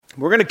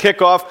We're going to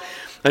kick off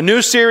a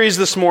new series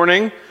this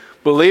morning.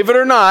 Believe it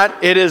or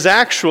not, it is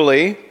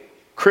actually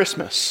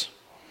Christmas.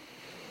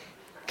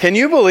 Can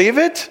you believe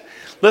it?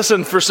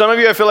 Listen, for some of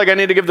you, I feel like I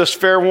need to give this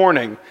fair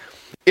warning.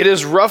 It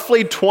is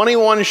roughly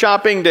 21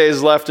 shopping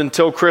days left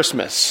until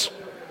Christmas.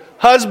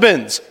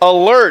 Husbands,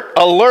 alert,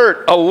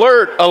 alert,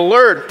 alert,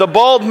 alert. The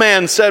bald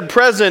man said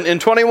present in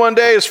 21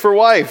 days for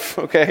wife,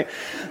 okay?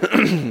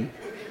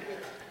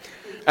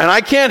 And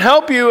I can't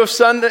help you if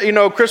Sunday,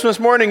 Christmas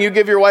morning you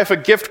give your wife a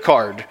gift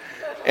card.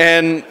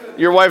 And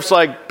your wife's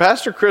like,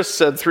 Pastor Chris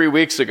said 3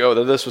 weeks ago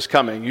that this was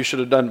coming. You should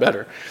have done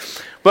better.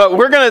 But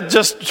we're going to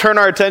just turn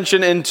our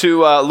attention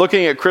into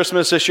looking at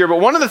Christmas this year. But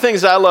one of the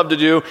things I love to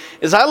do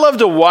is I love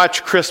to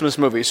watch Christmas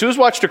movies. Who's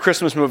watched a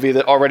Christmas movie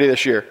already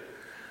this year?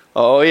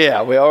 Oh,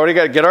 yeah. We already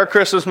got to get our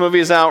Christmas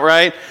movies out,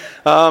 right?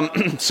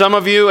 Some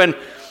of you, and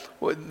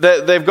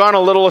they've gone a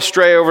little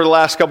astray over the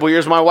last couple of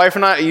years. My wife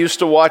and I used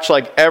to watch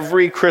like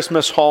every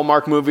Christmas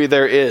Hallmark movie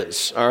there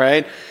is, all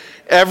right?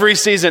 Every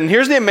season.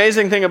 Here's the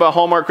amazing thing about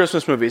Hallmark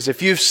Christmas movies.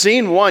 If you've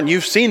seen one,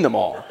 you've seen them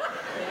all.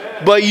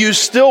 But you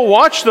still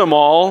watch them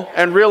all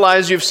and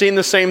realize you've seen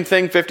the same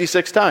thing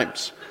 56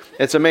 times.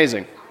 It's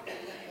amazing.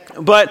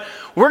 But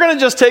we're going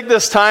to just take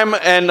this time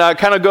and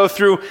kind of go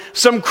through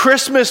some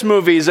Christmas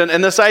movies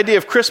and this idea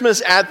of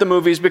Christmas at the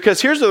movies,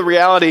 because here's the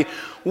reality.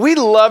 We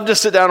love to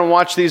sit down and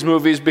watch these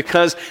movies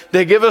because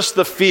they give us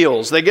the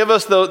feels. They give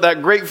us that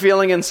great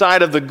feeling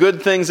inside of the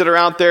good things that are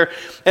out there.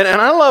 And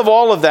I love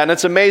all of that. And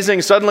it's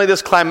amazing. Suddenly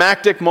this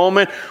climactic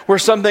moment where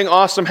something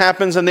awesome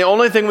happens and the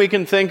only thing we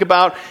can think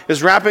about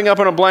is wrapping up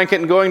in a blanket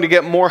and going to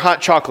get more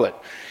hot chocolate.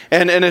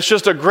 And it's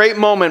just a great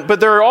moment. But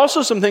there are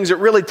also some things that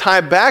really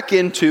tie back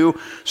into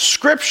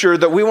Scripture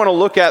that we want to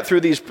look at through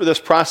this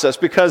process,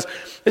 because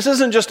this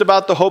isn't just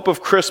about the hope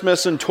of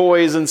Christmas and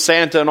toys and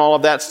Santa and all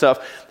of that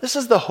stuff. This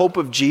is the hope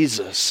of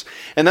Jesus.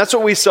 And that's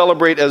what we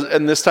celebrate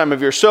in this time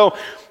of year. So,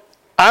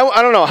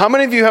 I don't know. How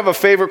many of you have a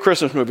favorite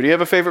Christmas movie? Do you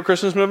have a favorite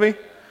Christmas movie?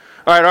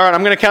 All right.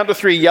 I'm going to count to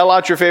 3. Yell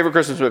out your favorite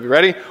Christmas movie.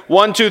 Ready?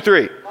 1, 2,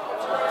 3.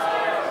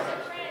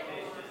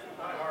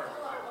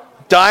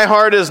 Die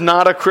Hard is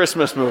not a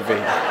Christmas movie.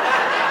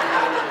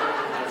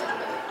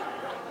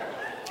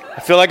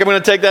 I feel like I'm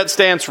going to take that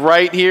stance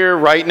right here,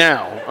 right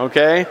now,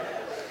 okay?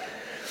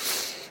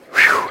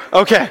 Whew.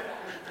 Okay.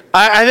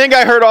 I think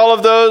I heard all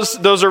of those.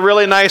 Those are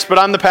really nice, but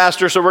I'm the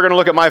pastor, so we're going to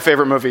look at my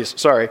favorite movies.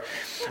 Sorry.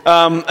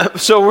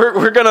 So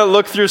we're going to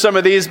look through some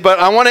of these, but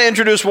I want to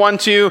introduce one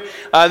to you.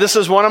 This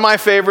is one of my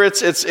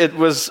favorites. It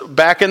was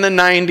back in the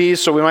 90s,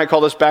 so we might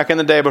call this back in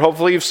the day, but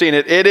hopefully you've seen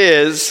it. It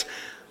is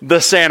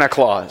The Santa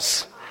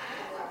Claus.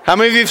 How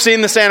many of you have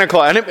seen The Santa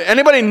Claus?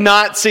 Anybody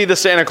not see The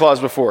Santa Claus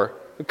before?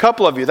 A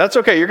couple of you. That's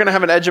okay. You're going to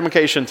have an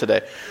education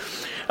today.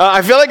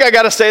 I feel like I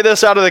got to say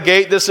this out of the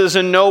gate. This is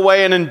in no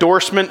way an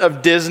endorsement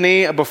of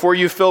Disney. Before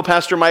you fill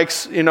Pastor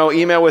Mike's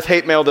email with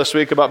hate mail this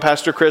week about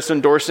Pastor Chris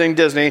endorsing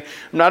Disney, I'm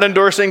not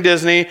endorsing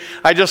Disney.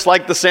 I just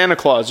like The Santa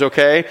Claus,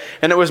 okay?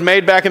 And it was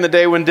made back in the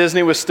day when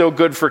Disney was still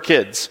good for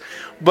kids.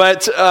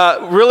 But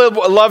really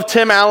love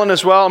Tim Allen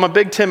as well. I'm a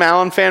big Tim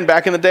Allen fan.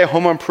 Back in the day,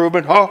 Home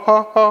Improvement. Ha,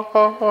 ha, ha,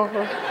 ha, ha,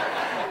 ha.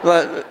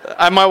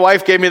 My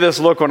wife gave me this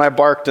look when I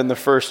barked in the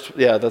first.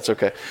 Yeah, that's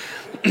okay.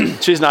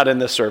 She's not in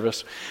this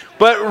service.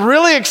 But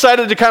really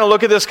excited to kind of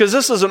look at this because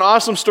this is an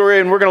awesome story,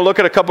 and we're going to look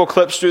at a couple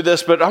clips through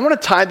this. But I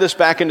want to tie this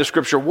back into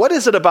Scripture. What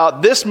is it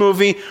about this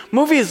movie,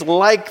 movies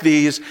like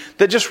these,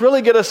 that just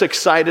really get us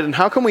excited? And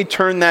how can we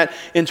turn that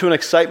into an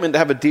excitement to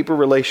have a deeper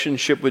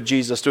relationship with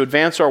Jesus, to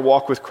advance our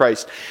walk with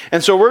Christ?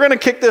 And so we're going to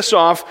kick this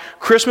off,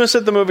 Christmas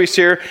at the movies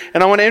here.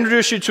 And I want to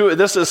introduce you to,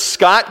 this is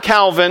Scott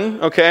Calvin,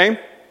 okay?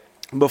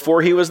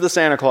 Before he was the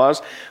Santa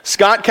Claus.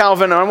 Scott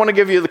Calvin, I want to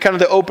give you kind of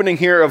the opening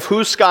here of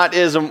who Scott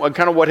is and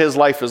kind of what his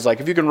life is like.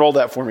 If you can roll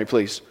that for me,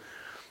 please.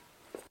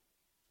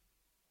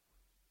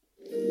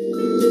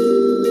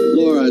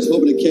 Laura, I was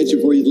hoping to catch you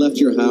before you left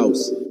your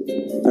house.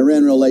 I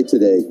ran real late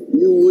today.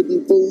 You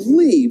wouldn't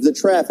believe the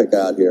traffic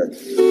out here.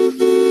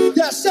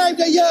 Yeah, same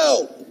to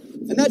you!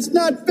 And that's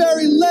not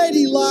very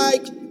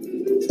ladylike.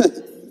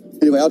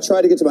 Anyway, I'll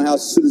try to get to my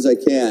house as soon as I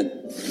can.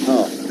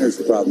 Oh, there's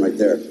the problem right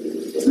there.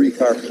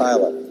 3-car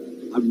pileup.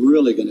 I'm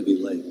really going to be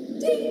late.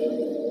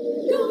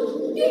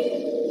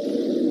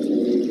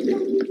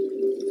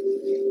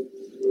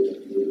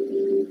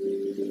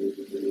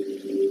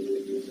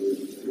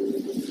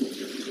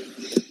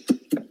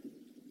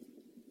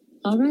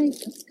 All right,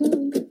 let's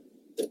go.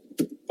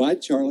 Bye,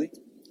 Charlie.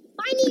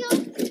 Bye,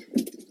 Neil.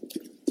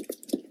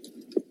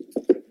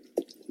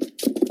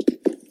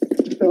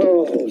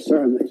 Oh,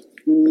 sorry.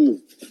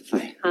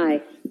 Hi.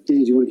 Hi.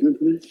 Danny, do you want to come in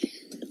for a minute?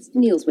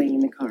 Neil's waiting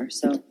in the car,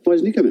 so. Why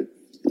doesn't he come in?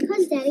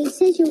 Because Daddy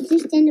says you'll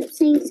just end up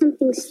saying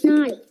something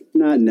snotty.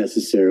 Not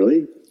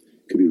necessarily.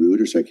 Could be rude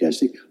or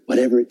sarcastic.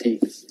 Whatever it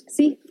takes.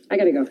 See, I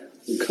gotta go.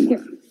 Come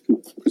on. Come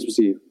on. Christmas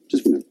Eve.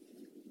 Just remember.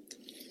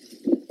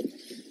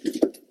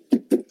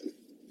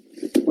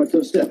 Watch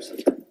those steps.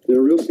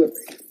 They're real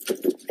slippery.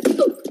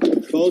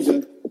 Told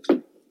you.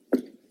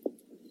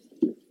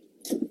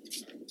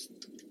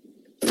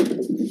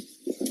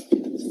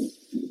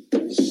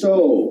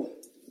 So.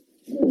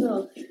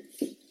 No.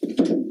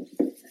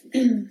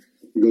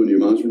 You going to your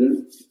mom's for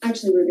dinner?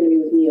 Actually, we're going to be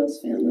with Neil's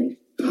family.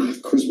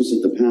 Christmas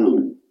at the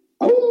pound.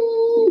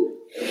 Oh!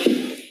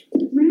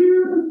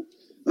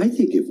 I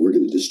think if we're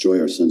going to destroy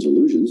our son's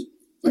illusions,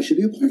 I should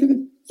be a part of it.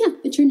 Yeah,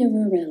 but you're never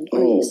around, are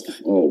you,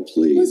 Scott? Oh,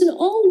 please. Listen,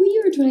 all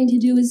we are trying to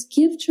do is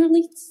give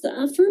Charlie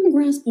a firm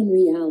grasp on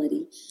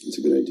reality. That's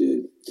a good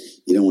idea.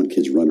 You don't want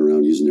kids running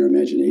around using their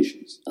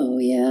imaginations. Oh,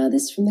 yeah,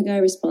 this is from the guy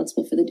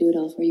responsible for the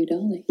do-it-all-for-you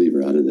dolly. Leave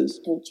her out of this.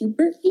 Don't you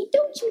burp me,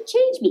 don't you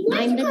change me.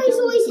 Why do you guys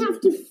always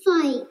have to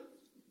fight?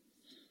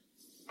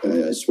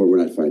 I swear we're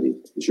not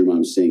fighting. It's your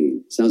mom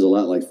singing. Sounds a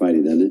lot like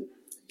fighting, doesn't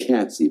it?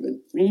 Cats,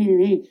 even.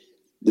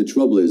 The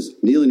trouble is,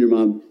 Neil and your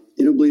mom,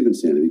 they don't believe in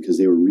Santa because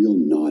they were real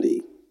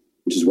naughty,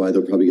 which is why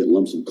they'll probably get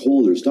lumps of coal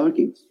in their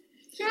stockings.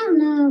 I don't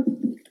know.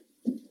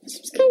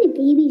 Seems kind of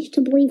babyish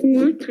to believe in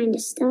that kind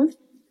of stuff.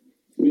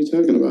 What are you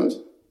talking about?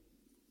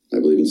 I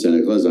believe in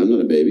Santa Claus. I'm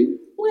not a baby.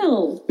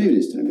 Well, Maybe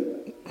this time.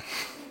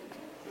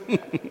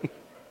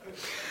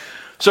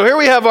 So here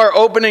we have our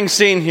opening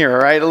scene here,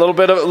 right? A little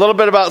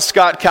bit about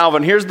Scott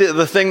Calvin. Here's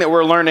the thing that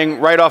we're learning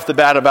right off the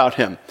bat about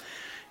him.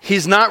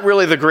 He's not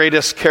really the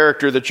greatest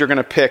character that you're going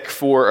to pick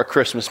for a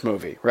Christmas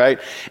movie, right?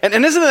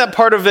 And isn't that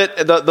part of it,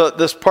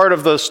 this part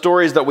of the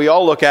stories that we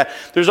all look at?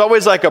 There's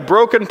always like a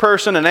broken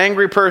person, an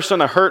angry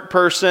person, a hurt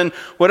person,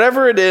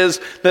 whatever it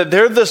is, that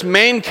they're this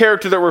main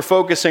character that we're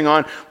focusing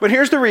on. But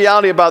here's the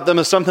reality about them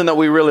is something that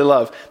we really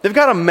love. They've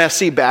got a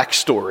messy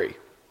backstory.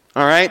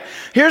 All right?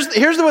 Here's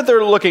what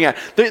they're looking at.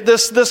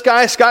 This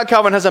guy, Scott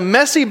Calvin, has a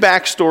messy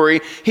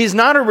backstory. He's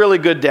not a really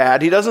good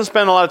dad. He doesn't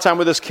spend a lot of time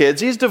with his kids.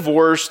 He's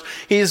divorced.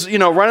 He's,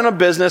 running a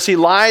business. He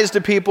lies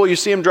to people. You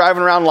see him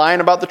driving around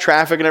lying about the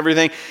traffic and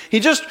everything. He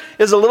just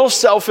is a little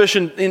selfish,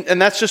 and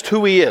that's just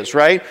who he is,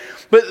 right?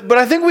 But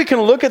I think we can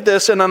look at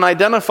this and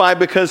identify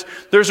because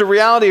there's a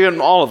reality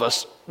in all of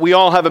us. We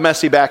all have a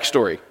messy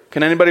backstory.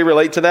 Can anybody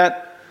relate to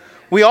that?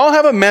 We all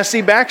have a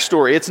messy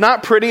backstory. It's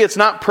not pretty, it's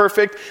not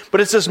perfect, but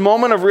it's this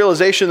moment of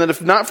realization that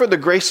if not for the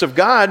grace of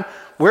God,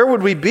 where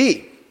would we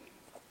be?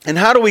 And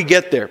how do we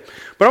get there?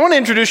 But I want to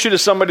introduce you to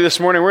somebody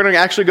this morning. We're going to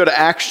actually go to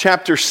Acts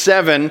chapter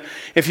 7.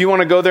 If you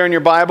want to go there in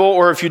your Bible,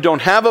 or if you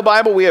don't have a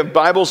Bible, we have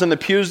Bibles in the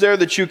pews there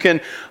that you can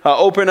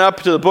open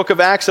up to the book of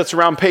Acts. That's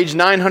around page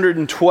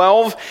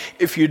 912,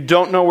 if you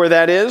don't know where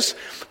that is.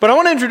 But I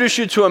want to introduce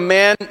you to a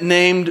man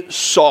named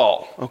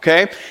Saul,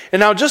 okay? And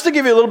now just to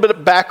give you a little bit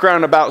of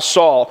background about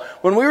Saul,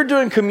 when we were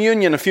doing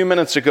communion a few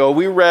minutes ago,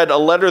 we read a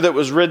letter that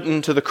was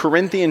written to the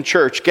Corinthian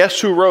church.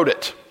 Guess who wrote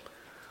it?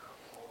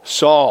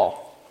 Saul.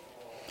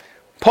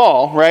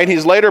 Paul, right?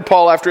 He's later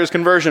Paul after his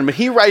conversion, but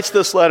he writes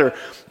this letter.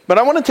 But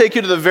I want to take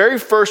you to the very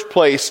first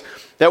place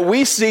that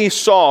we see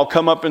Saul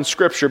come up in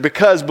Scripture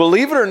because,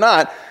 believe it or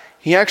not,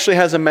 he actually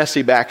has a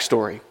messy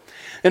backstory.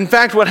 In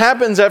fact, what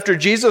happens after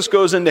Jesus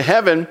goes into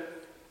heaven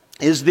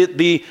is that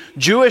the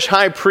Jewish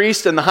high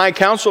priest and the high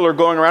council are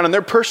going around and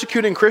they're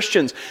persecuting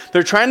Christians.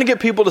 They're trying to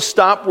get people to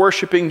stop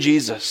worshiping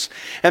Jesus.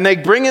 And they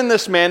bring in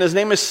this man, his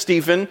name is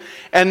Stephen,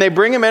 and they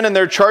bring him in and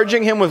they're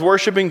charging him with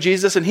worshiping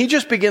Jesus, and he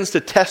just begins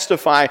to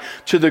testify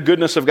to the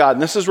goodness of God.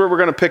 And this is where we're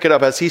going to pick it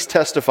up as he's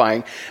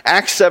testifying.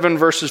 Acts 7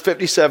 verses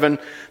 57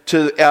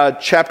 to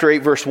chapter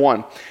 8 verse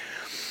 1.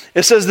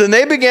 It says, then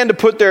they began to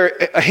put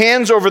their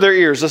hands over their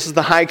ears. This is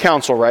the high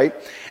council, right?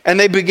 And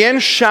they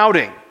began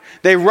shouting.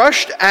 They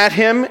rushed at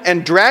him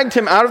and dragged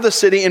him out of the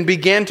city and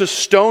began to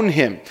stone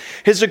him.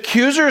 His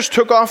accusers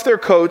took off their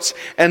coats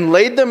and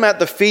laid them at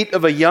the feet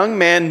of a young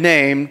man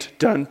named,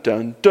 dun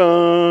dun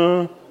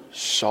dun,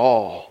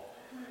 Saul.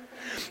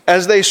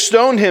 As they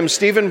stoned him,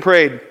 Stephen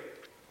prayed,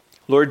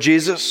 Lord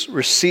Jesus,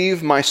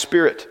 receive my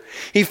spirit.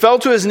 He fell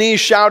to his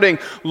knees shouting,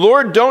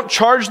 Lord, don't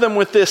charge them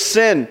with this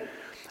sin.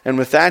 And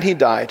with that he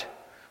died.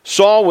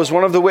 Saul was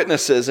one of the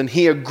witnesses, and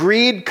he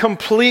agreed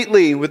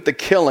completely with the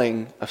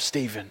killing of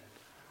Stephen.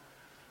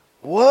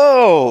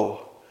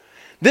 Whoa!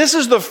 This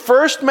is the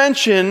first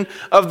mention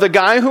of the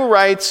guy who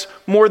writes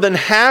more than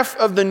half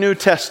of the New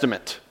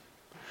Testament.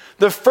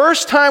 The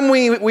first time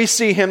we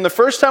see him, the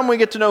first time we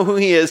get to know who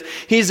he is,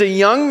 he's a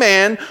young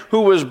man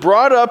who was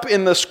brought up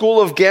in the school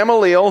of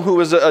Gamaliel, who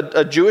was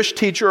a Jewish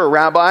teacher, a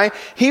rabbi.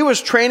 He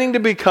was training to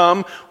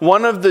become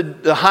one of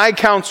the high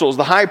councils,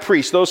 the high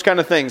priests, those kind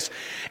of things.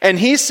 And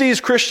he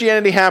sees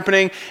Christianity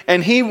happening,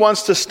 and he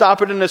wants to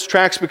stop it in its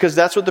tracks because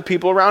that's what the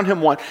people around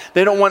him want.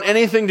 They don't want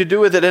anything to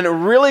do with it. And it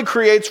really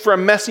creates for a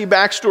messy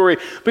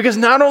backstory because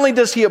not only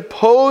does he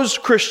oppose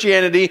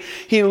Christianity,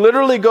 he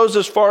literally goes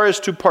as far as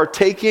to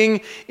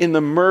partaking in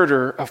the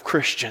murder of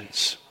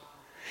Christians.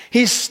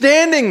 He's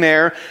standing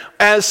there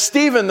as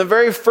Stephen, the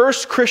very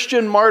first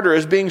Christian martyr,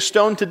 is being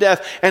stoned to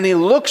death, and he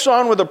looks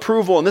on with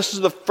approval. And this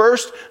is the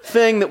first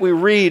thing that we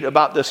read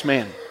about this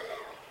man.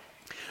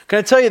 Can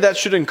I tell you that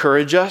should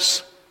encourage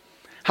us?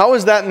 How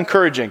is that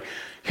encouraging?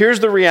 Here's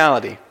the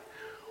reality.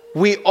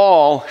 We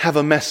all have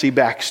a messy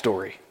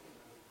backstory.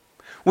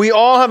 We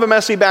all have a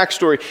messy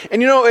backstory.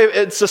 And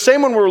it's the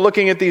same when we're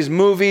looking at these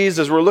movies,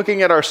 as we're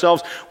looking at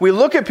ourselves. We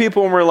look at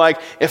people and we're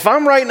like, if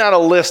I'm writing out a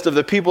list of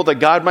the people that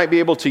God might be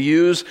able to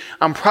use,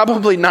 I'm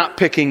probably not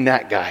picking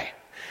that guy.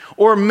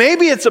 Or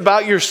maybe it's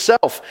about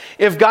yourself.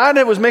 If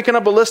God was making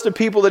up a list of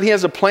people that he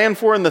has a plan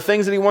for and the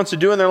things that he wants to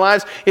do in their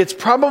lives, it's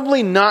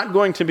probably not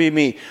going to be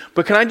me.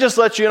 But can I just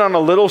let you in on a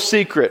little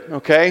secret,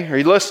 okay? Are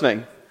you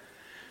listening?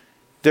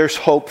 There's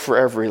hope for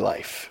every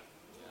life.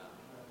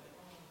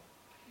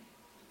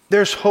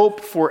 There's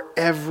hope for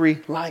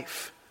every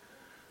life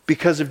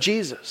because of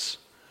Jesus.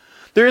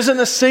 There isn't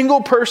a single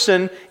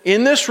person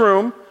in this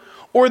room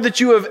or that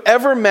you have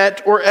ever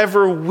met or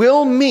ever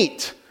will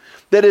meet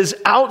that is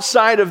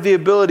outside of the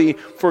ability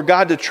for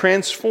God to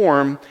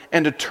transform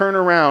and to turn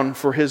around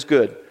for his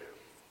good.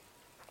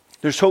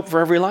 There's hope for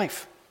every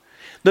life.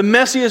 The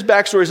messiest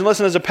backstories, and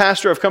listen, as a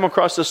pastor, I've come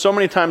across this so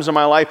many times in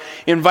my life,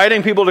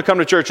 inviting people to come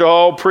to church.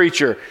 Oh,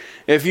 preacher,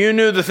 if you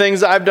knew the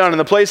things I've done and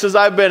the places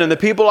I've been and the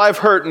people I've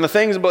hurt and the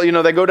things,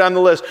 they go down the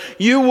list,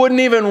 you wouldn't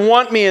even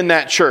want me in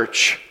that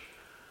church.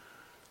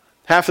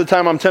 Half the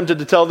time I'm tempted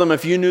to tell them,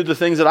 if you knew the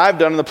things that I've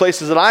done and the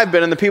places that I've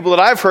been and the people that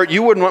I've hurt,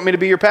 you wouldn't want me to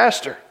be your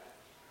pastor.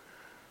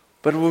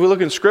 But when we look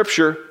in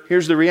Scripture,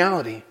 here's the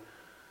reality.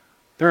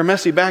 There are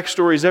messy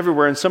backstories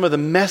everywhere, and some of the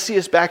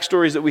messiest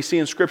backstories that we see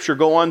in Scripture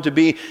go on to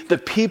be the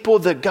people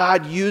that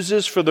God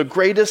uses for the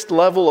greatest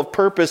level of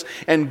purpose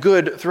and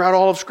good throughout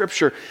all of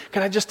Scripture.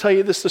 Can I just tell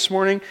you this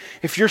morning?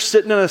 If you're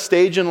sitting in a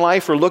stage in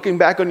life or looking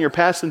back on your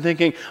past and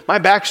thinking, my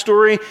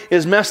backstory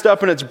is messed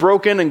up and it's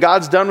broken and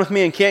God's done with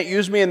me and can't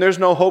use me and there's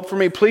no hope for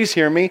me, please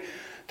hear me.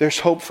 There's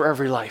hope for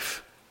every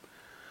life.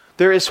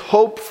 There is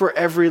hope for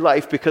every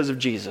life because of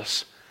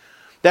Jesus.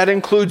 That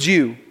includes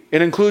you.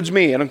 It includes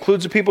me. It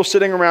includes the people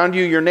sitting around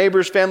you, your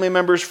neighbors, family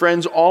members,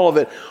 friends, all of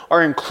it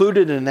are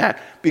included in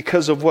that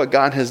because of what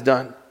God has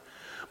done.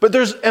 But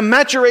there's a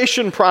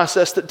maturation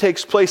process that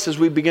takes place as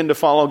we begin to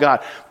follow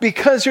God.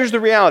 Because here's the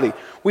reality.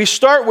 We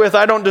start with,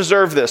 I don't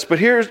deserve this. But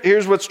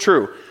here's what's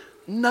true.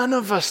 None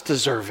of us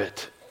deserve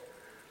it.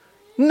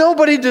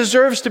 Nobody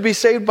deserves to be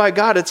saved by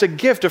God. It's a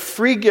gift, a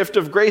free gift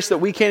of grace that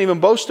we can't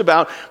even boast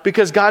about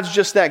because God's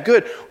just that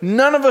good.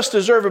 None of us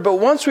deserve it, but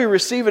once we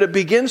receive it, it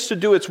begins to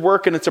do its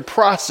work and it's a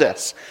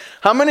process.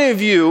 How many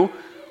of you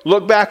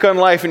look back on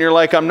life and you're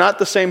like, I'm not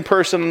the same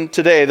person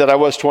today that I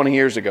was 20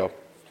 years ago?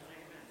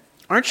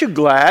 Aren't you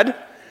glad?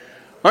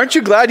 Aren't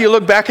you glad you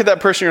look back at that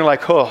person and you're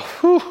like,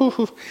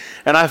 oh,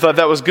 and I thought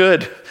that was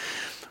good.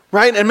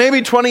 Right? And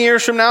maybe 20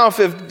 years from now,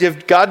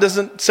 if God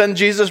doesn't send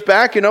Jesus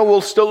back, we'll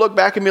still look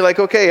back and be like,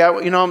 okay,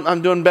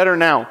 I'm doing better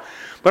now.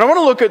 But I want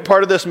to look at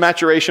part of this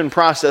maturation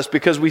process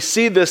because we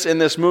see this in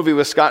this movie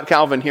with Scott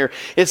Calvin here.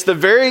 It's the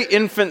very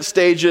infant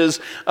stages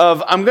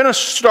of, I'm going to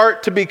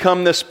start to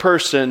become this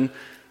person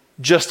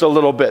just a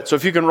little bit. So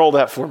if you can roll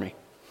that for me.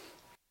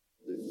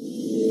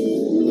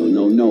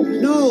 No.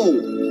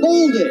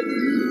 Hold it.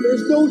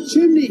 There's no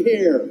chimney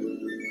here.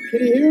 Can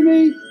you hear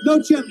me?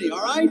 No chimney,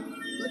 all right?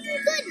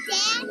 Good,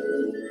 Dad.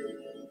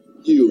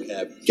 You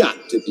have got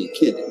to be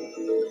kidding.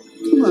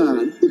 Come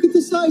on, look at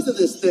the size of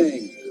this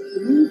thing.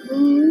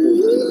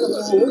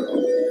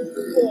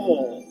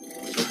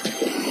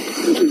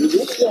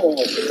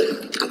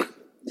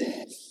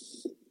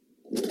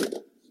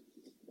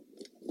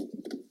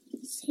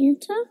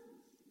 Santa?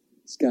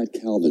 Scott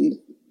Calvin.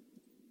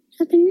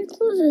 How come your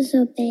clothes are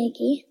so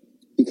baggy?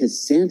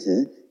 Because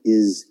Santa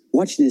is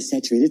watching his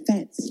saturated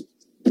fats.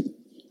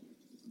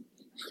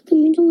 How come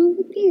you don't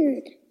have a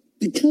beard?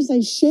 Because I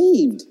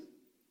shaved.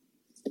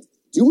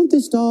 Do you want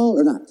this doll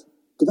or not?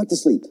 Go back to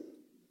sleep.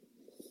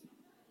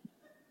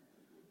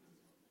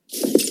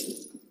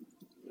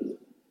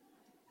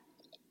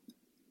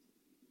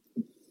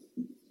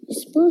 You're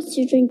supposed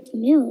to drink the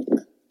milk.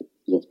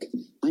 Look,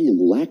 I am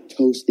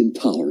lactose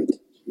intolerant,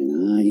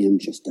 and I am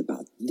just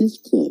about this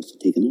close to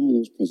taking all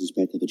those presents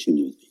back to the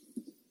chimney with me.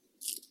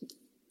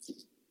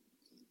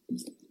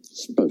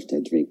 Supposed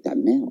to drink that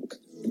milk.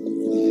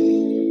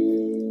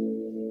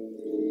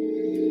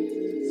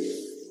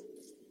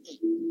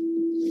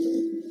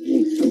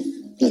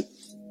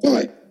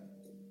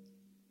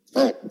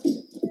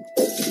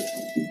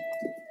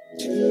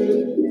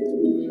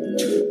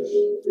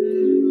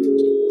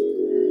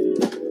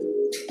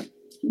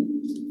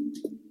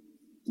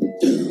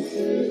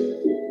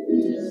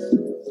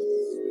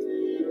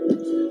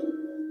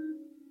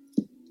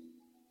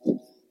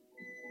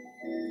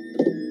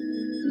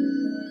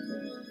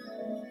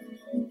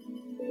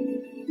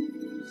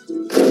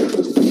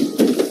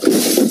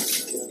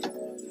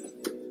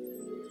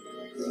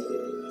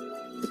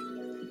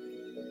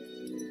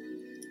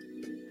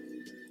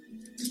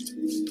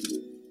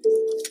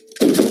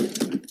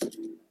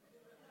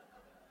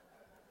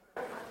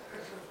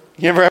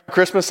 You ever have a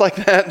Christmas like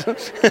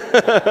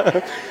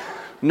that?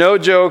 No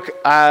joke.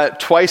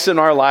 Twice in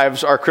our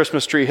lives, our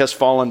Christmas tree has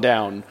fallen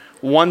down.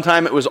 One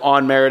time it was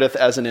on Meredith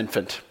as an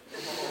infant.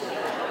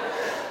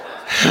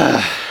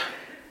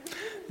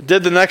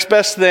 Did the next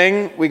best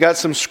thing. We got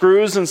some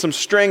screws and some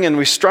string and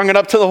we strung it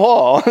up to the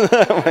wall.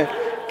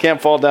 Can't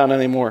fall down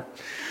anymore.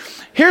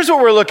 Here's what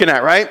we're looking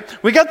at, right?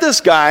 We got this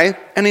guy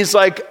and he's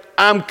like,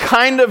 I'm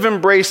kind of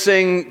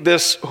embracing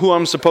this who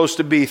I'm supposed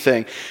to be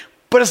thing.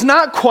 But it's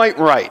not quite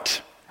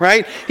right.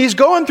 right? He's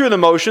going through the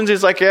motions.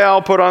 He's like, yeah,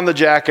 I'll put on the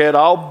jacket.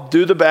 I'll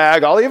do the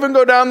bag. I'll even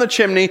go down the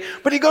chimney.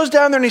 But he goes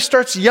down there and he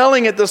starts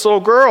yelling at this little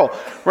girl,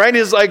 right?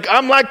 He's like,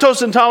 I'm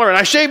lactose intolerant.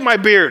 I shaved my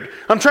beard.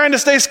 I'm trying to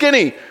stay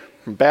skinny.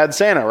 Bad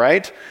Santa,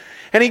 right?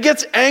 And he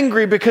gets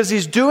angry because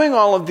he's doing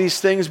all of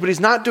these things, but he's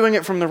not doing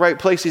it from the right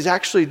place. He's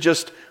actually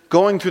just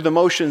going through the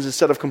motions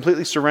instead of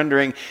completely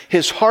surrendering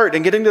his heart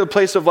and getting to the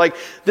place of like,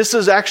 this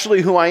is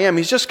actually who I am.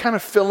 He's just kind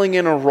of filling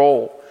in a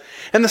role.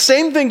 And the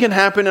same thing can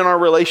happen in our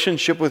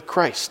relationship with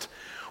Christ.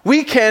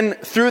 We can,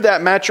 through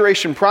that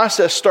maturation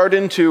process, start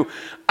into,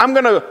 I'm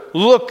going to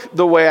look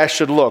the way I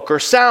should look, or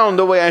sound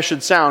the way I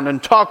should sound,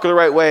 and talk the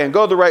right way, and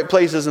go the right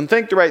places, and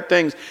think the right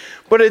things.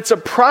 But it's a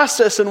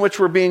process in which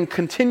we're being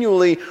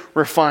continually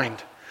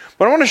refined.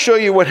 But I want to show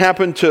you what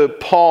happened to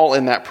Paul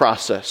in that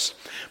process.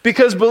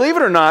 Because believe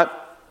it or not,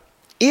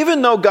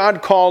 even though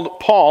God called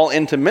Paul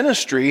into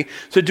ministry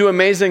to do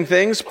amazing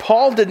things,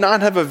 Paul did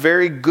not have a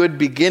very good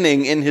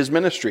beginning in his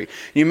ministry.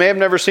 You may have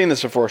never seen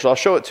this before, so I'll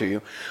show it to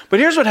you. But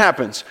here's what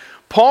happens.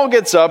 Saul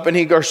gets up and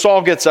he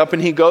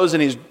goes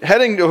and he's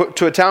heading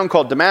to a town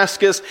called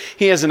Damascus.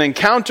 He has an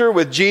encounter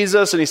with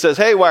Jesus and he says,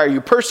 hey, why are you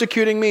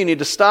persecuting me? You need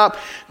to stop.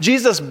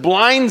 Jesus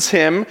blinds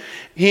him.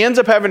 He ends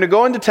up having to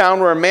go into town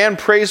where a man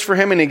prays for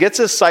him and he gets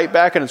his sight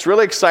back and it's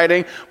really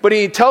exciting. But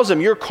he tells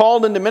him, you're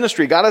called into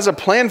ministry. God has a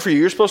plan for you.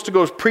 You're supposed to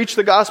go preach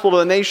the gospel to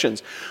the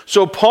nations.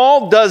 So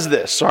Paul does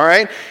this, all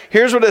right?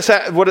 Here's what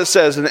it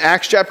says in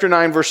Acts chapter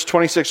 9, verse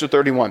 26 or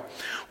 31.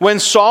 When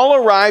Saul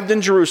arrived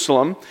in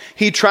Jerusalem,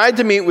 he tried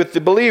to meet with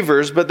the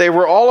believers, but they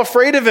were all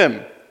afraid of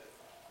him.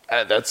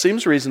 That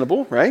seems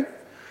reasonable, right?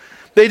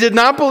 They did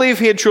not believe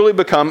he had truly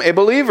become a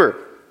believer.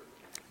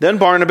 Then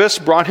Barnabas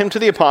brought him to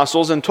the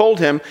apostles and told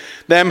them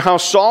how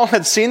Saul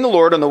had seen the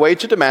Lord on the way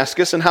to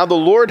Damascus and how the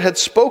Lord had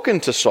spoken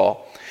to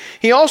Saul.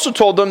 He also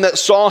told them that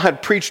Saul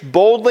had preached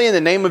boldly in the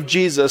name of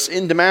Jesus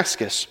in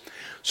Damascus.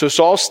 So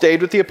Saul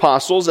stayed with the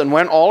apostles and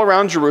went all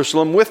around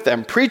Jerusalem with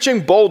them,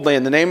 preaching boldly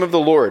in the name of the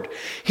Lord.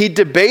 He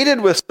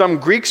debated with some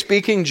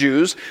Greek-speaking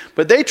Jews,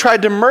 but they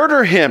tried to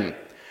murder him.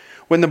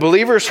 When the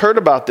believers heard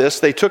about this,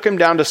 they took him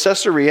down to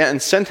Caesarea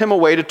and sent him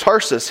away to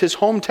Tarsus, his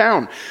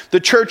hometown. The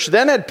church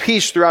then had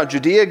peace throughout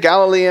Judea,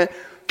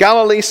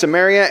 Galilee,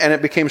 Samaria, and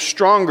it became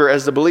stronger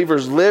as the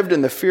believers lived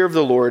in the fear of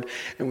the Lord.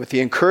 And with the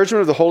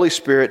encouragement of the Holy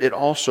Spirit, it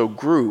also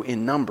grew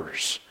in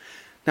numbers.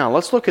 Now,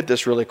 let's look at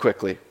this really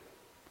quickly.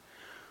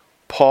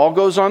 Paul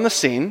goes on the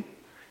scene.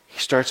 He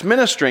starts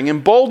ministering in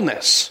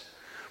boldness.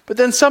 But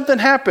then something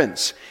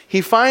happens.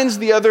 He finds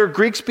the other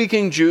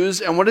Greek-speaking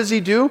Jews, and what does he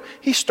do?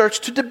 He starts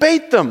to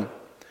debate them.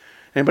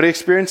 Anybody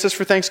experience this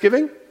for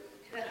Thanksgiving?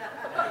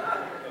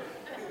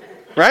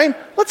 Right?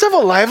 Let's have a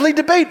lively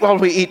debate while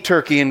we eat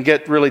turkey and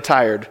get really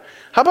tired.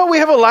 How about we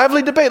have a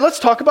lively debate? Let's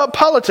talk about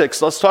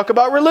politics. Let's talk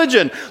about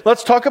religion.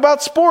 Let's talk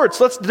about sports.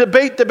 Let's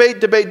debate.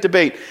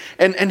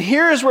 And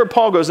here is where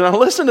Paul goes. Now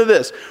listen to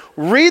this.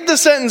 Read the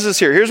sentences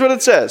here. Here's what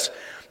it says.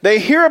 They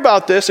hear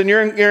about this and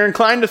you're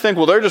inclined to think,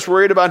 well, they're just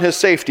worried about his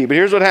safety. But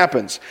here's what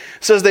happens.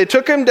 It says they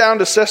took him down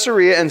to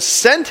Caesarea and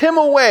sent him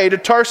away to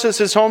Tarsus,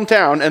 his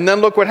hometown. And then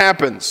look what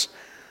happens.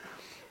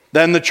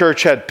 Then the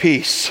church had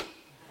peace.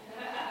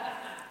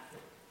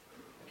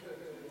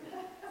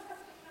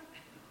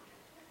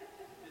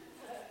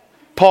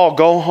 Paul,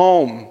 go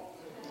home.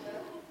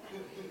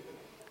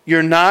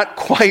 You're not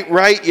quite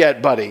right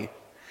yet, buddy.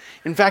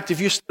 In fact,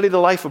 if you study the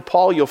life of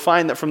Paul, you'll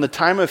find that from the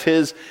time of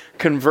his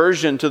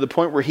conversion to the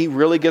point where he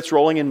really gets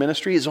rolling in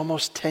ministry is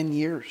almost 10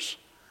 years.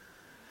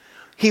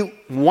 He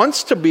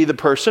wants to be the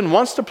person,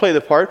 wants to play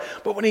the part,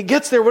 but when he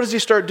gets there, what does he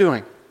start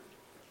doing?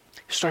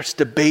 He starts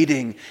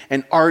debating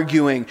and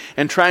arguing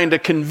and trying to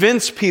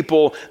convince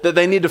people that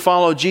they need to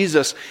follow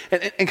Jesus.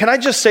 And can I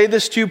just say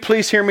this to you?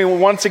 Please hear me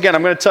once again.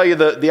 I'm going to tell you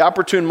the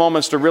opportune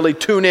moments to really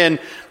tune in.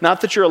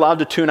 Not that you're allowed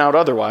to tune out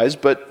otherwise,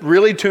 but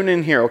really tune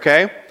in here,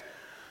 okay?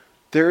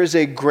 There is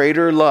a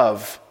greater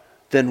love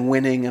than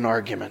winning an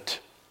argument.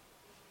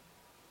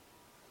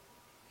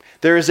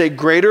 There is a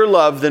greater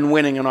love than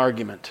winning an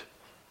argument.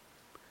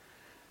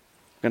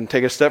 I'm going to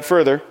take a step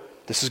further.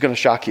 This is going to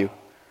shock you.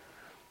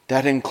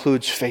 That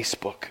includes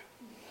Facebook.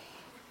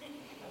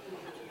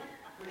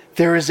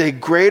 There is a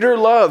greater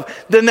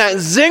love than that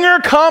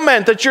zinger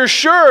comment that you're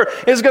sure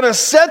is going to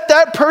set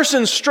that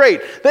person straight.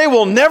 They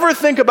will never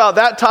think about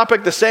that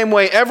topic the same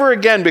way ever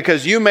again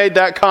because you made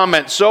that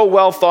comment so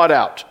well thought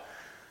out.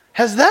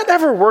 Has that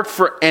ever worked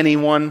for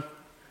anyone?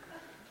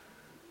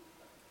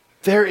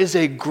 There is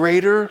a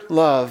greater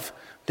love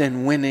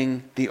than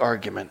winning the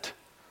argument.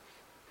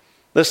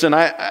 Listen,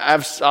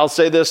 I'll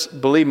say this,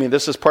 believe me,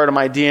 this is part of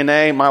my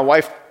DNA. My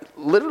wife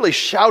literally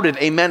shouted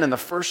amen in the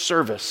first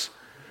service.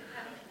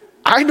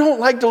 I don't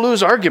like to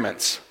lose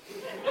arguments.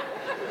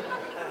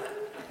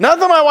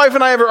 Not that my wife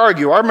and I ever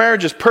argue. Our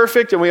marriage is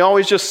perfect and we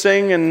always just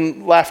sing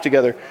and laugh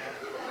together.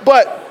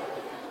 But,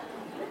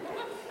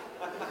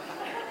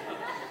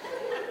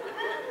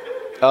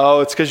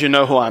 oh, it's because you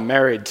know who I'm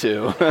married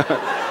to.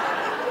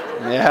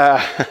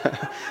 Yeah.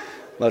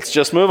 Let's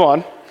just move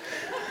on.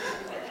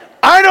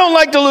 I don't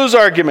like to lose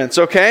arguments,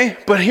 okay?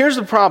 But here's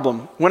the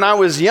problem. When I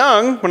was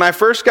young, when I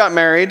first got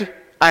married,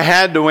 I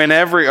had to win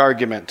every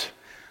argument.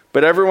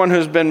 But everyone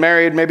who's been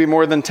married maybe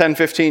more than 10,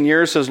 15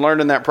 years has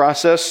learned in that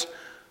process,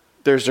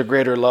 there's a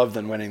greater love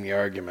than winning the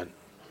argument.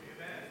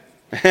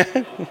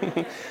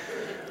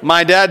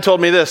 My dad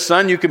told me this,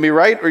 son, you can be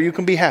right or you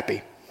can be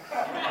happy.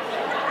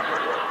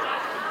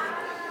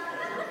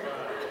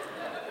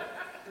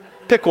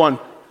 Pick one.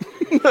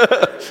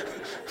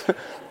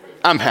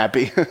 I'm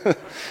happy.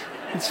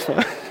 It's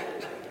fine.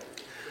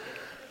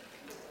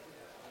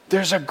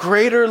 There's a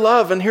greater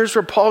love, and here's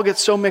where Paul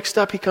gets so mixed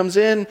up. He comes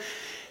in,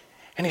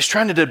 and he's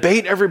trying to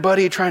debate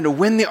everybody, trying to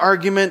win the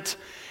argument,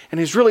 and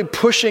he's really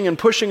pushing and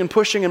pushing and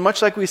pushing, and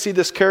much like we see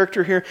this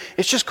character here,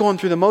 it's just going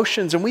through the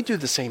motions, and we do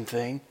the same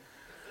thing.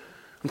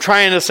 I'm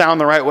trying to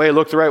sound the right way,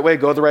 look the right way,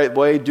 go the right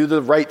way, do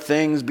the right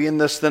things, be in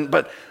this, then,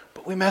 but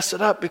we mess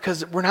it up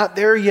because we're not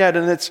there yet,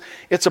 and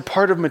it's a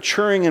part of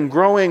maturing and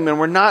growing, and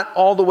we're not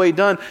all the way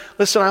done.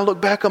 Listen, I look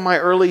back on my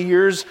early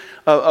years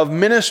of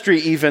ministry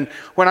even,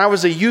 when I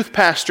was a youth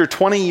pastor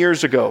 20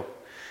 years ago,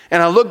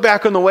 and I look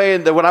back on the way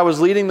that when I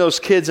was leading those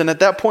kids, and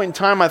at that point in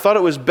time, I thought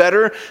it was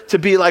better to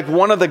be like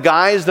one of the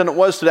guys than it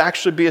was to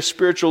actually be a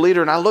spiritual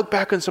leader, and I look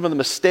back on some of the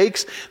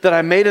mistakes that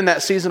I made in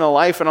that season of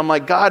life, and I'm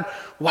like, God,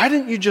 why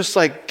didn't you just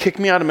like kick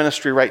me out of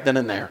ministry right then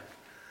and there?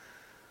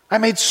 I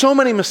made so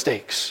many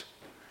mistakes.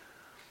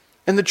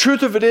 And the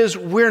truth of it is,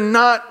 we're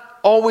not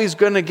always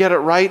going to get it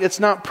right.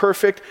 It's not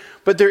perfect.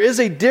 But there is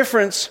a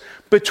difference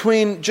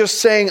between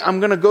just saying,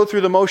 I'm going to go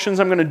through the motions,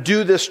 I'm going to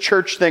do this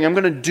church thing, I'm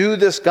going to do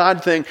this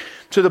God thing,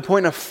 to the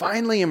point of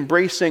finally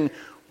embracing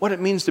what it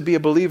means to be a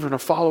believer and a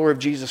follower of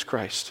Jesus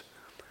Christ.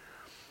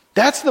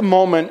 That's the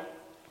moment,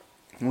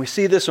 and we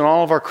see this in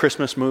all of our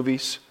Christmas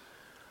movies,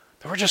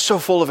 that we're just so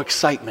full of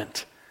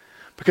excitement.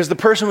 Because the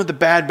person with the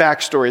bad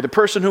backstory, the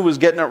person who was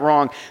getting it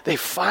wrong, they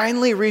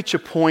finally reach a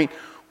point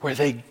where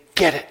they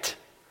get it.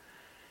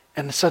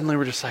 And suddenly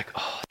we're just like,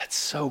 oh, that's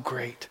so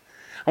great.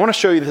 I want to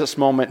show you this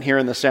moment here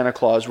in the Santa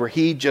Claus where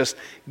he just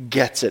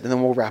gets it, and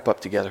then we'll wrap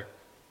up together.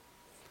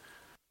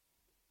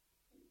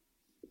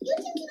 You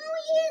think you know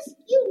who he is?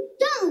 You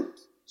don't.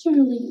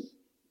 Charlie,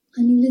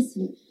 honey,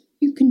 listen.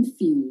 You're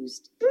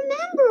confused.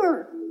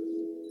 Remember.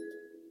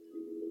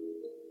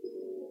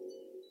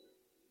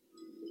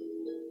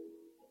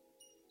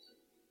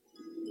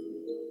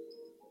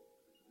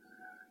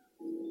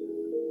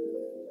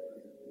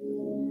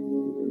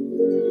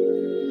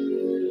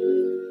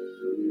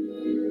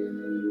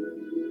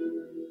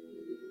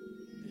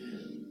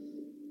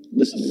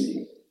 Listen to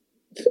me.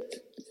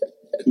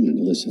 Come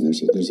on, listen.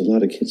 There's a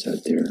lot of kids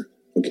out there,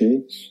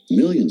 okay?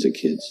 Millions of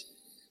kids.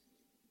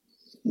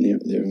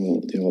 And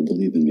they all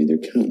believe in me. They're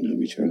counting on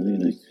me, Charlie,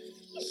 and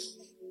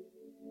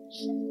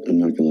I'm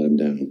not gonna let them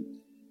down.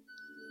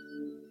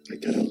 I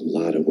got a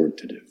lot of work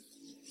to do.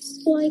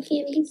 So I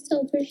can't be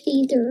selfish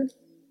either.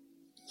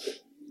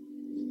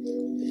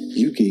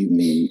 You gave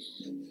me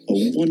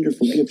a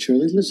wonderful gift,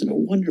 Charlie. Listen, a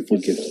wonderful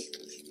gift.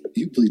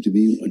 You believed in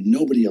me when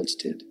nobody else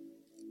did.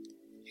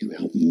 You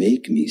helped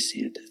make me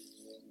Santa.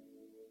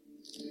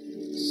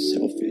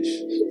 Selfish.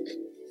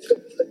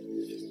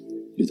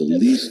 You're the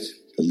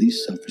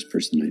least selfish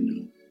person I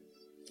know.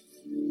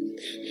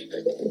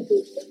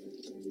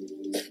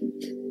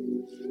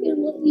 I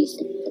love you,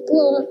 Santa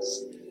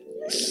Claus.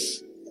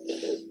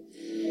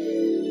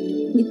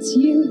 It's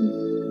you.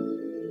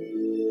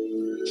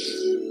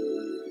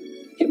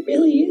 It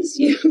really is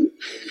you.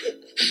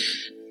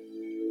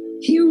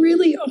 You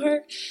really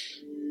are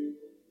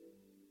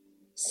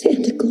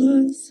Santa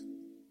Claus.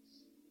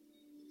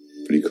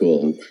 Pretty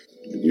cool, huh?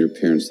 Your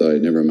parents thought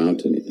I'd never amount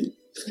to anything.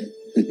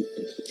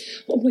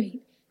 Oh,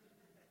 wait.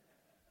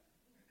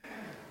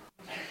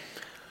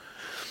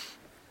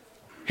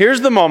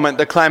 Here's the moment,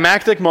 the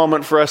climactic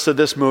moment for us of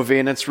this movie,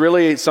 and it's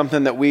really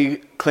something that we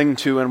cling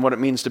to and what it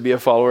means to be a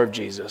follower of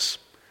Jesus.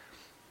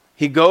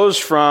 He goes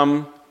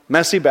from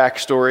messy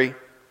backstory,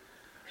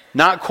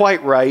 not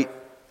quite right,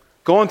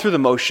 going through the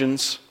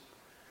motions,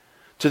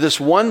 to this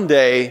one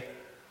day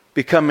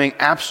becoming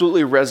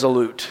absolutely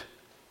resolute.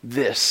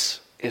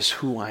 This is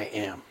who I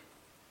am.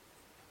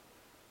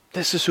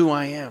 This is who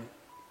I am.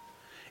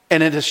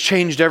 And it has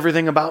changed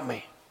everything about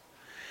me.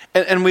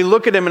 And we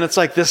look at him and it's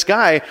like this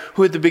guy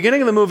who at the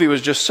beginning of the movie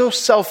was just so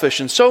selfish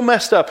and so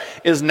messed up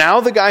is now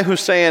the guy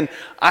who's saying,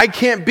 I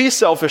can't be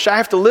selfish. I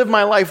have to live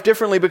my life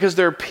differently because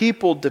there are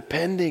people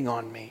depending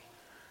on me.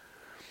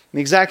 And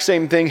the exact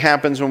same thing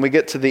happens when we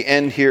get to the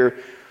end here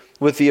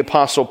with the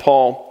Apostle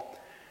Paul.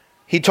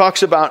 He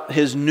talks about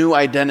his new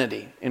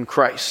identity in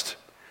Christ.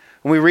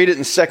 And we read it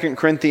in 2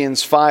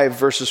 Corinthians 5,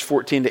 verses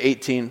 14 to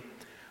 18.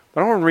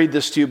 But I want to read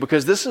this to you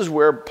because this is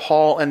where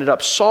Paul ended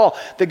up. Saul,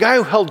 the guy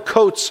who held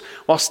coats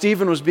while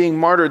Stephen was being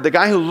martyred, the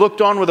guy who looked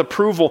on with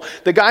approval,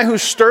 the guy who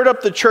stirred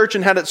up the church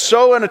and had it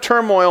so in a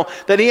turmoil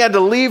that he had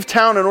to leave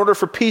town in order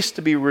for peace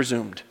to be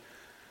resumed.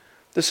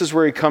 This is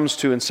where he comes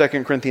to in 2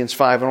 Corinthians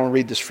 5. I want to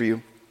read this for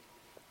you.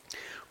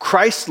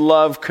 Christ's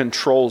love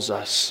controls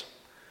us.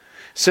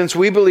 Since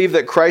we believe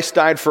that Christ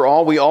died for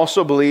all, we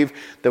also believe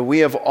that we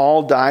have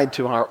all died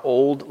to our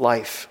old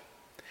life.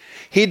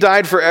 He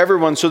died for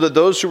everyone so that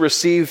those who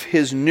receive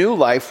his new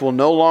life will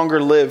no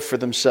longer live for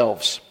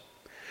themselves.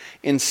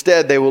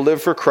 Instead, they will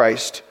live for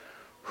Christ,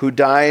 who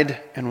died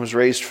and was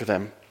raised for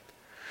them.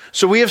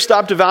 So we have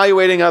stopped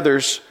evaluating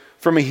others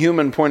from a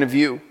human point of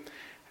view.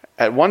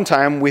 At one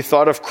time, we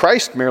thought of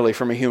Christ merely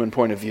from a human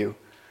point of view.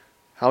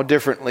 How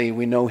differently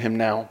we know him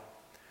now.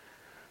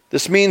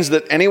 This means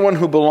that anyone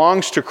who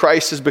belongs to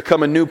Christ has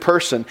become a new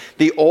person.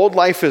 The old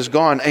life is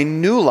gone. A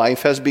new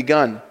life has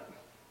begun.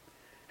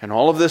 And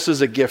all of this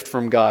is a gift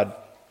from God,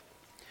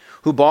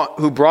 who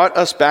brought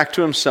us back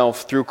to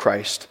himself through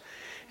Christ.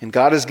 And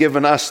God has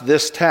given us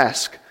this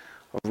task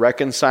of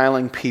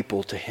reconciling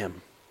people to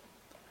him.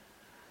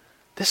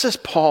 This is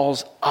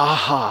Paul's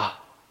aha.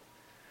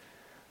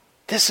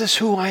 This is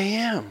who I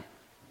am.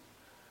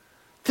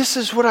 This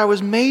is what I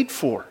was made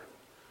for.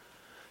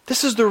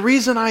 This is the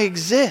reason I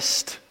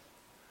exist.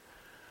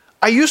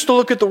 I used to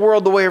look at the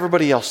world the way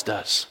everybody else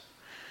does.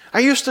 I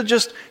used to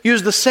just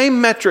use the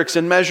same metrics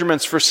and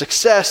measurements for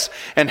success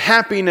and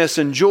happiness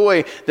and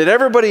joy that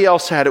everybody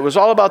else had. It was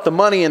all about the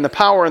money and the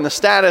power and the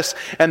status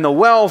and the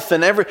wealth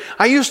and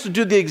I used to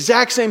do the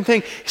exact same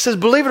thing. He says,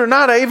 believe it or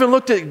not, I even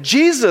looked at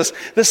Jesus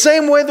the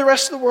same way the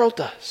rest of the world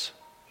does.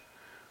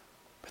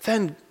 But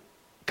then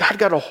God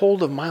got a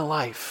hold of my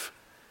life,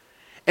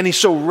 and he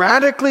so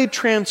radically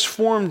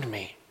transformed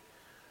me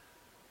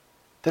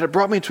that it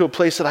brought me to a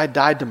place that I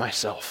died to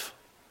myself.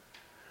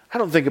 I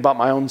don't think about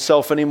my own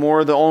self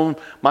anymore,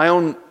 my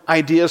own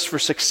ideas for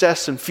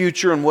success and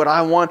future and what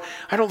I want.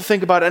 I don't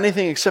think about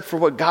anything except for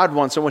what God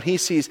wants and what he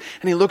sees.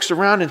 And he looks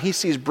around and he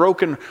sees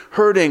broken,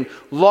 hurting,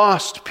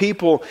 lost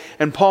people.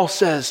 And Paul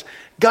says,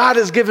 God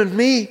has given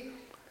me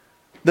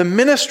the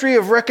ministry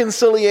of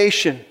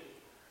reconciliation.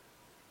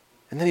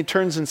 And then he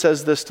turns and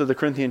says this to the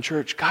Corinthian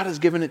church, God has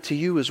given it to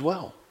you as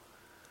well.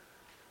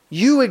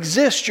 You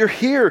exist, you're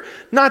here,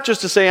 not just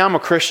to say I'm a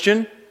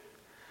Christian,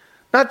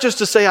 not just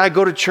to say I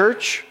go to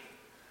church,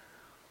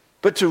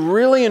 but to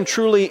really and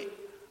truly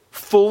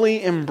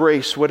fully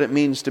embrace what it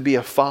means to be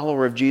a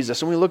follower of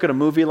Jesus. And we look at a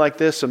movie like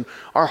this and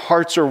our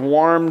hearts are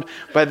warmed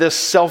by this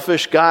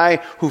selfish guy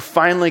who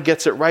finally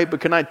gets it right.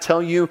 But can I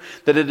tell you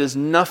that it is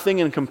nothing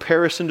in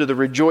comparison to the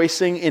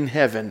rejoicing in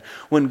heaven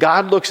when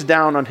God looks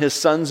down on his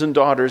sons and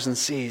daughters and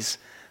sees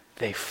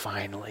they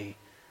finally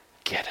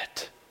get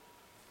it.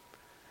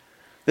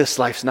 This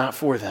life's not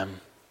for them.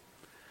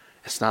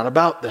 It's not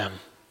about them.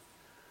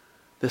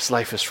 This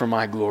life is for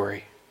my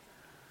glory.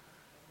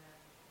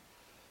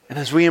 And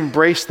as we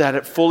embrace that,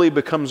 it fully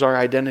becomes our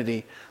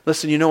identity.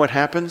 Listen, you know what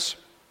happens?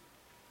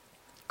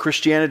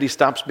 Christianity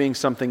stops being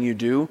something you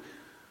do,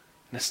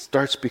 and it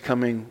starts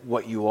becoming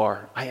what you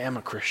are. I am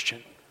a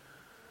Christian.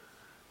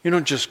 You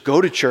don't just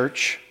go to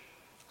church.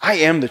 I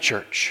am the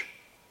church.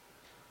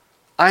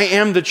 I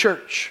am the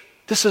church.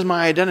 This is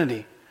my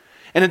identity.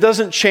 And it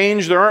doesn't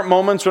change. There aren't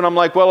moments when I'm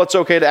like, well, it's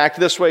okay to act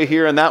this way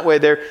here and that way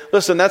there.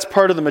 Listen, that's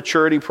part of the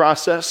maturity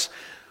process.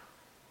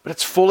 But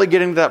it's fully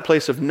getting to that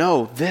place of,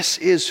 no, this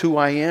is who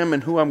I am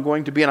and who I'm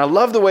going to be. And I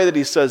love the way that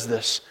he says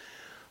this.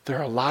 There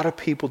are a lot of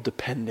people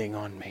depending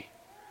on me.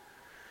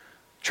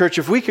 Church,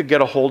 if we could get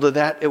a hold of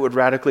that, it would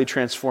radically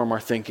transform our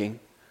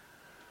thinking.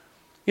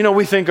 You know,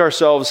 we think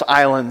ourselves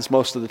islands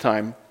most of the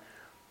time.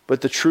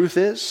 But the truth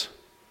is,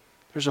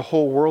 there's a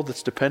whole world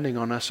that's depending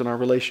on us in our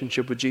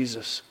relationship with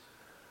Jesus.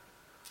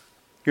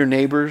 Your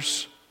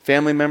neighbors,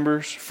 family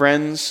members,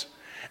 friends.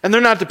 And they're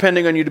not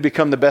depending on you to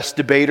become the best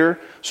debater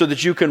so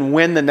that you can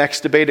win the next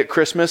debate at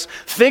Christmas.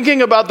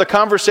 Thinking about the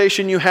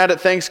conversation you had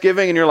at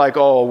Thanksgiving and you're like,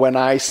 oh, when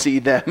I see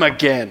them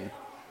again,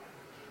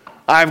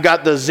 I've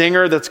got the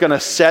zinger that's going to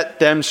set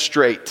them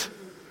straight.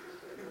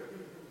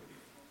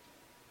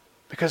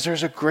 Because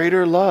there's a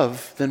greater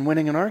love than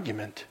winning an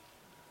argument.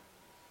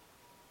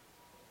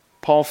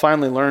 Paul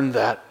finally learned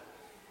that.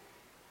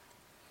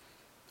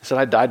 He said,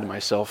 I died to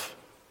myself.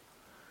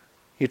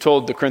 He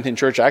told the Corinthian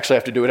church, I actually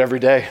have to do it every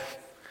day.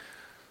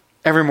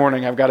 Every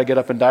morning I've got to get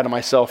up and die to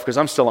myself because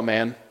I'm still a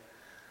man.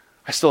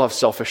 I still have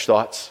selfish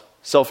thoughts,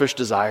 selfish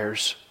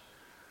desires.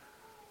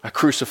 I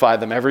crucify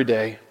them every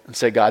day and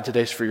say, God,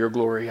 today's for your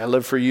glory. I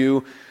live for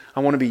you.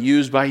 I want to be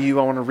used by you.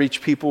 I want to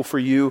reach people for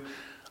you.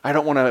 I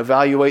don't want to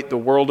evaluate the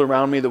world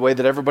around me the way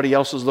that everybody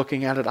else is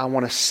looking at it. I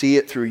want to see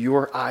it through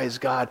your eyes,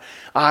 God.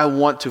 I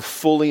want to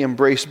fully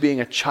embrace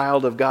being a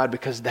child of God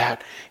because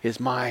that is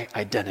my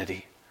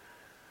identity.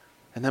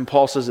 And then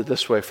Paul says it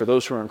this way, for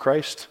those who are in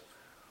Christ,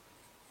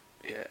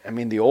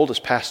 the old has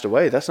passed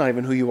away. That's not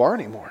even who you are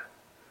anymore.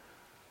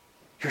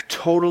 You're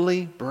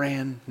totally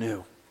brand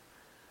new.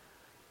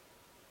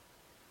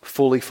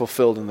 Fully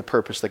fulfilled in the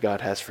purpose that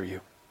God has for you.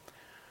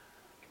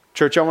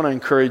 Church, I want to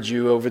encourage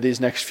you over these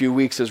next few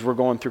weeks as we're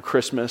going through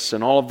Christmas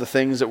and all of the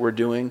things that we're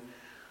doing.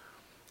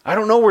 I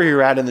don't know where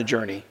you're at in the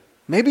journey.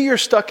 Maybe you're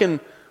stuck in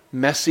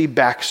messy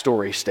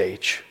backstory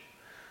stage.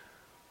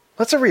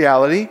 That's a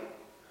reality.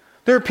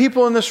 There are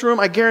people in this room,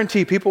 I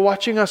guarantee, people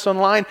watching us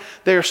online,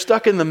 they are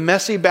stuck in the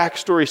messy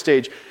backstory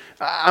stage.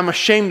 I'm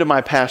ashamed of my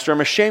past, or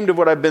I'm ashamed of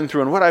what I've been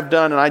through and what I've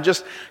done,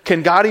 and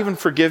can God even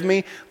forgive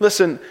me?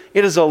 Listen,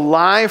 it is a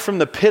lie from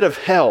the pit of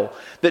hell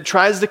that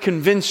tries to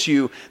convince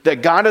you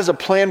that God has a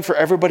plan for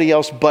everybody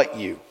else but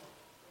you.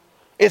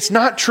 It's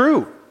not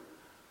true.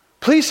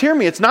 Please hear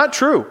me, it's not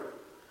true.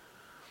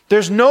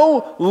 There's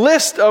no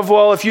list of,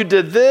 well, if you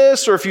did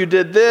this, or if you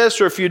did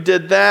this, or if you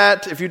did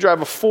that, if you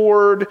drive a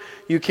Ford,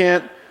 you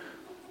can't.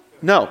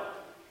 No,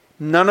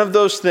 none of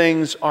those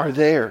things are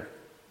there.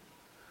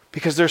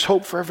 Because there's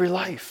hope for every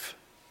life.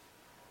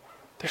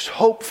 There's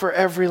hope for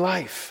every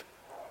life.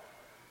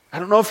 I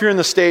don't know if you're in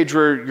the stage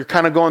where you're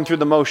kind of going through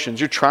the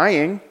motions. You're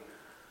trying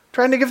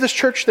to give this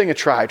church thing a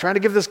try, trying to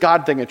give this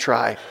God thing a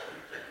try.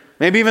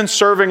 Maybe even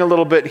serving a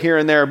little bit here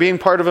and there, being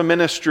part of a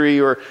ministry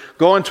or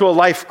going to a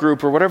life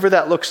group or whatever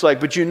that looks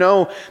like. But you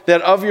know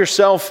that of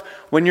yourself,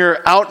 when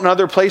you're out in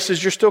other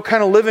places, you're still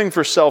kind of living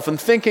for self and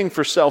thinking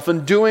for self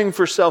and doing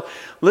for self.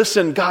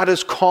 Listen, God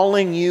is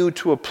calling you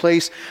to a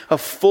place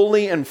of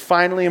fully and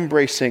finally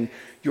embracing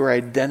your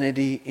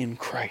identity in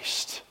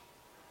Christ.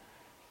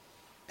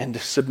 And to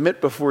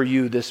submit before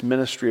you this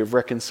ministry of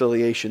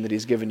reconciliation that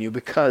He's given you,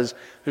 because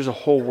there's a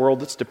whole world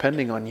that's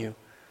depending on you.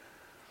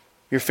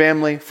 Your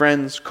family,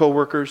 friends,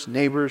 co-workers,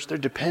 neighbors, they're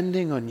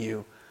depending on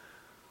you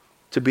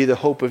to be the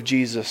hope of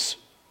Jesus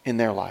in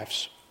their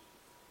lives.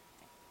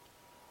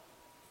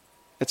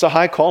 It's a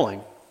high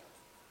calling.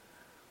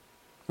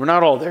 We're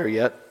not all there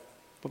yet,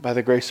 but by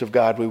the grace of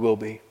God, we will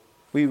be.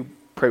 Will you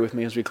pray with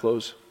me as we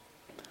close?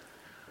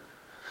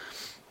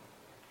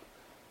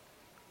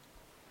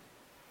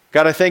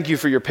 God, I thank you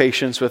for your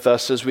patience with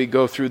us as we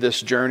go through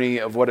this journey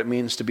of what it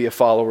means to be a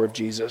follower of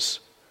Jesus.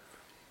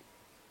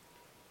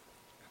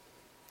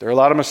 There are a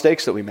lot of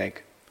mistakes that we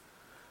make.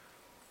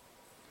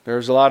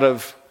 There's a lot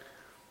of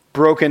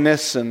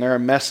brokenness, and there are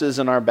messes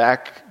in our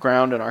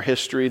background and our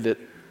history that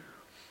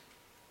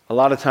a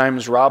lot of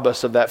times rob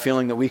us of that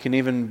feeling that we can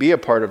even be a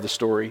part of the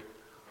story.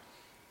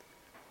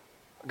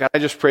 God, I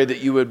just pray that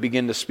you would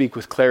begin to speak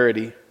with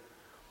clarity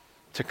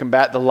to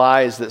combat the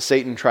lies that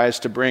Satan tries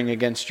to bring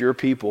against your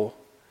people.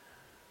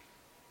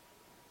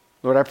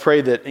 Lord, I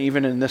pray that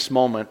even in this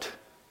moment,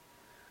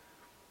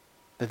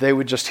 that they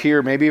would just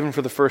hear, maybe even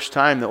for the first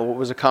time, that what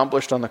was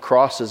accomplished on the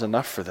cross is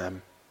enough for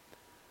them.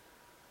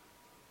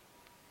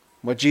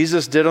 What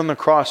Jesus did on the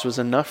cross was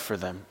enough for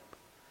them.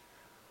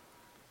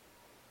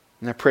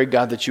 And I pray,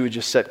 God, that you would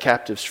just set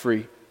captives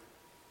free.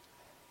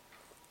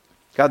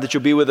 God, that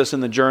you'll be with us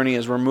in the journey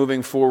as we're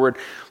moving forward,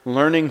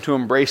 learning to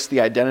embrace the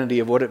identity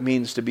of what it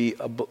means to be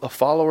a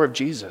follower of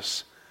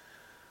Jesus.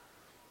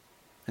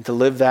 And to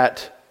live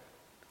that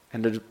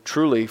and to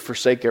truly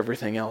forsake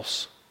everything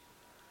else.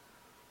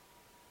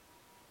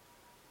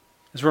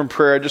 As we're in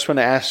prayer, I just want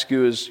to ask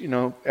you, as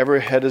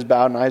every head is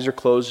bowed and eyes are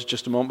closed, it's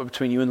just a moment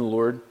between you and the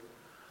Lord.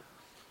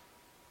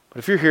 But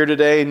if you're here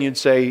today and you'd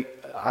say,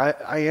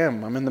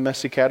 I'm in the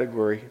messy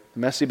category, the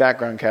messy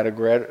background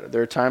category.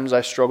 There are times I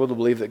struggle to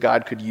believe that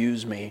God could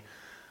use me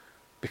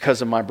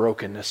because of my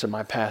brokenness and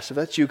my past. If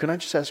that's you, can I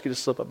just ask you to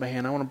slip up my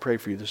hand? I want to pray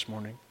for you this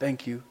morning.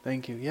 Thank you.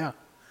 Yeah,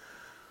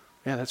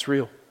 that's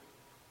real.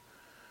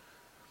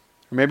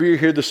 Or maybe you're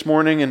here this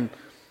morning and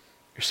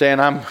you're saying,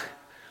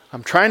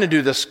 I'm trying to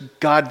do this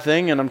God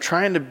thing and I'm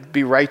trying to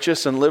be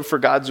righteous and live for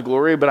God's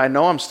glory, but I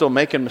know I'm still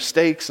making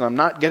mistakes and I'm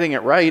not getting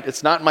it right.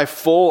 It's not my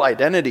full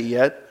identity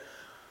yet.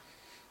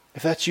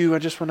 If that's you, I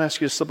just want to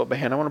ask you to slip up a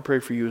hand. I want to pray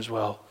for you as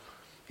well.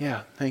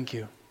 Yeah, thank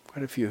you.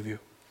 Quite a few of you.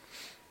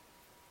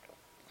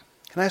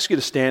 Can I ask you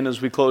to stand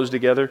as we close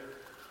together?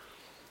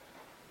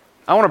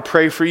 I want to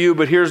pray for you,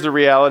 but here's the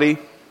reality.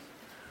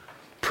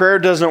 Prayer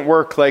doesn't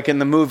work like in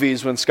the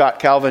movies when Scott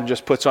Calvin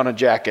just puts on a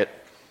jacket.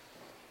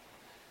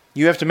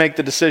 You have to make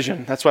the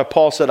decision. That's why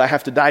Paul said, I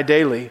have to die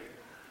daily.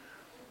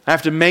 I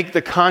have to make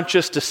the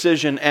conscious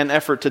decision and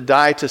effort to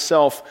die to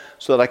self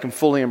so that I can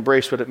fully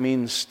embrace what it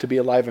means to be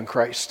alive in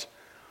Christ.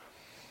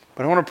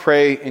 But I want to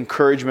pray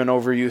encouragement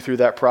over you through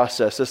that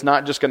process. It's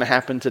not just going to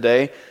happen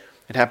today.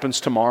 It happens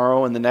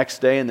tomorrow and the next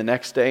day and the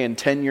next day and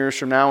 10 years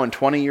from now and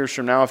 20 years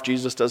from now if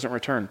Jesus doesn't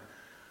return.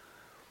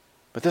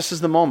 But this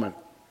is the moment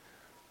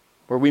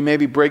where we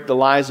maybe break the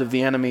lies of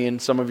the enemy in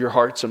some of your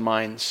hearts and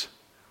minds.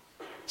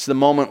 It's the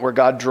moment where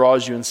God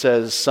draws you and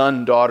says,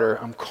 son, daughter,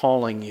 I'm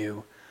calling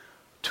you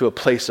to a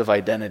place of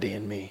identity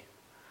in me.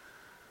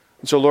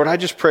 And so, Lord, I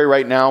just pray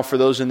right now for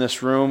those in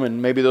this room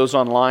and maybe those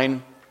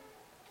online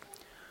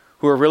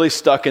who are really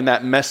stuck in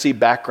that messy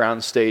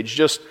background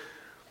stage.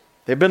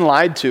 They've been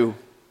lied to.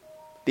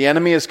 The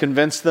enemy has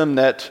convinced them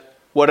that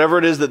whatever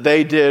it is that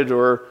they did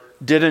or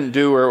didn't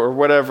do or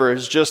whatever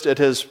it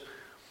has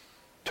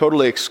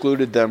totally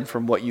excluded them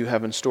from what you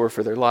have in store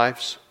for their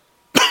lives.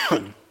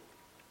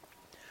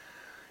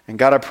 And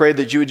God, I pray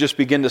that you would just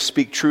begin to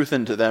speak truth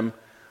into them.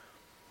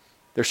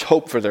 There's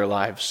hope for their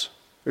lives.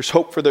 There's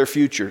hope for their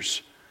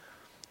futures.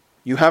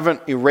 You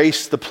haven't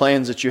erased the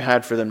plans that you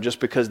had for them just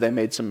because they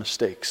made some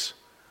mistakes.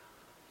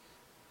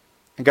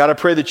 And God, I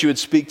pray that you would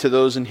speak to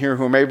those in here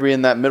who are maybe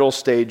in that middle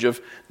stage of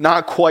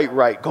not quite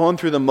right, going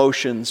through the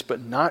motions,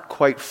 but not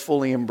quite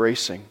fully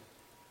embracing.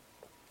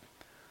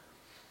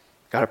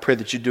 God, I pray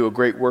that you do a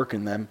great work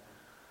in them,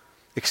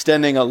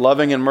 extending a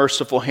loving and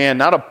merciful hand,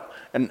 not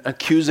an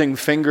accusing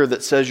finger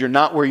that says you're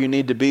not where you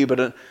need to be,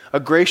 but a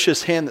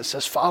gracious hand that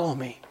says, follow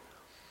me.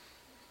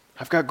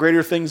 I've got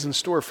greater things in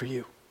store for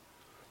you.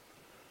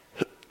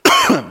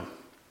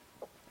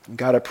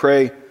 God, I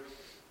pray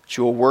that that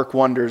you will work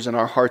wonders in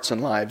our hearts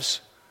and lives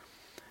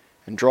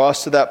and draw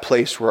us to that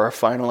place where our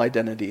final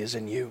identity is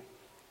in you.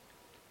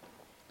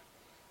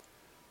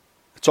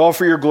 It's all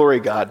for your glory,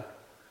 God.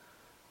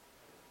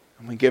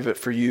 And we give it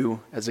for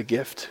you as a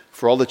gift,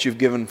 for all that you've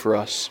given for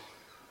us.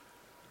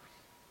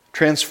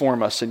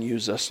 Transform us and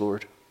use us,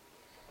 Lord.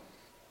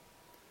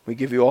 We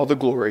give you all the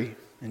glory.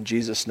 In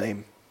Jesus'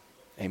 name,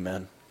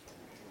 amen.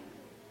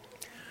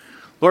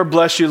 Lord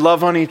bless you.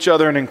 Love on each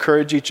other and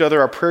encourage each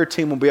other. Our prayer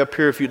team will be up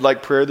here if you'd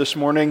like prayer this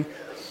morning.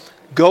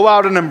 Go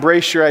out and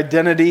embrace your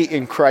identity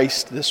in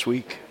Christ this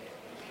week.